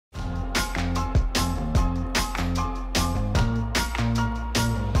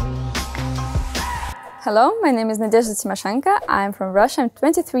Hello, my name is Nadezda Timoshenko. I'm from Russia. I'm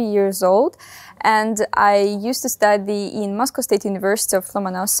 23 years old and I used to study in Moscow State University of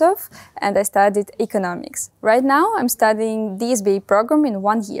Lomonosov and I studied economics. Right now I'm studying DSBA program in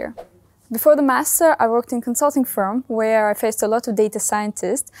 1 year. Before the master, I worked in a consulting firm where I faced a lot of data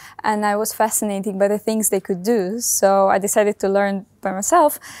scientists and I was fascinated by the things they could do. So I decided to learn by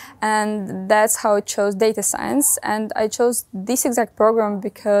myself and that's how I chose data science. And I chose this exact program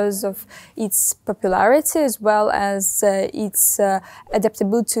because of its popularity as well as its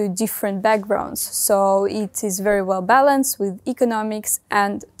adaptability to different backgrounds. So it is very well balanced with economics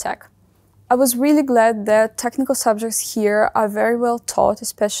and tech. I was really glad that technical subjects here are very well taught,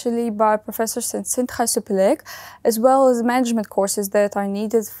 especially by professors in Synthesopilek, as well as management courses that are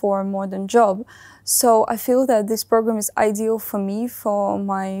needed for a modern job. So I feel that this program is ideal for me for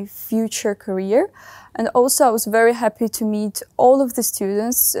my future career. And also I was very happy to meet all of the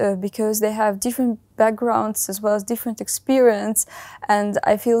students because they have different backgrounds as well as different experience. And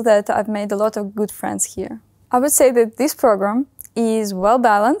I feel that I've made a lot of good friends here. I would say that this program is well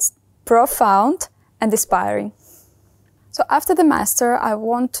balanced, profound and inspiring. So after the master, I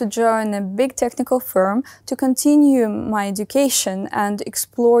want to join a big technical firm to continue my education and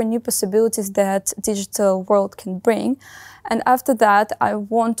explore new possibilities that digital world can bring. And after that, I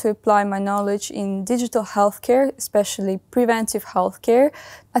want to apply my knowledge in digital healthcare, especially preventive healthcare.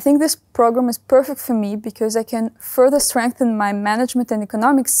 I think this program is perfect for me because I can further strengthen my management and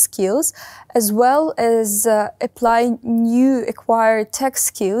economics skills, as well as apply new acquired tech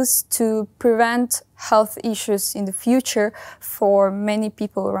skills to prevent health issues in the future for many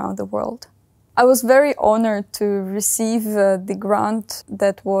people around the world. I was very honored to receive the grant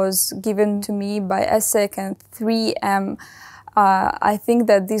that was given to me by ESSEC and 3M. I think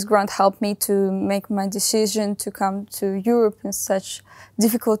that this grant helped me to make my decision to come to Europe in such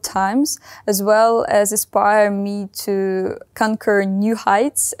difficult times, as well as inspire me to conquer new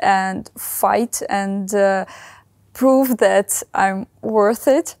heights and fight and prove that I'm worth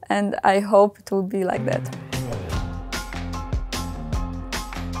it, and I hope it will be like that.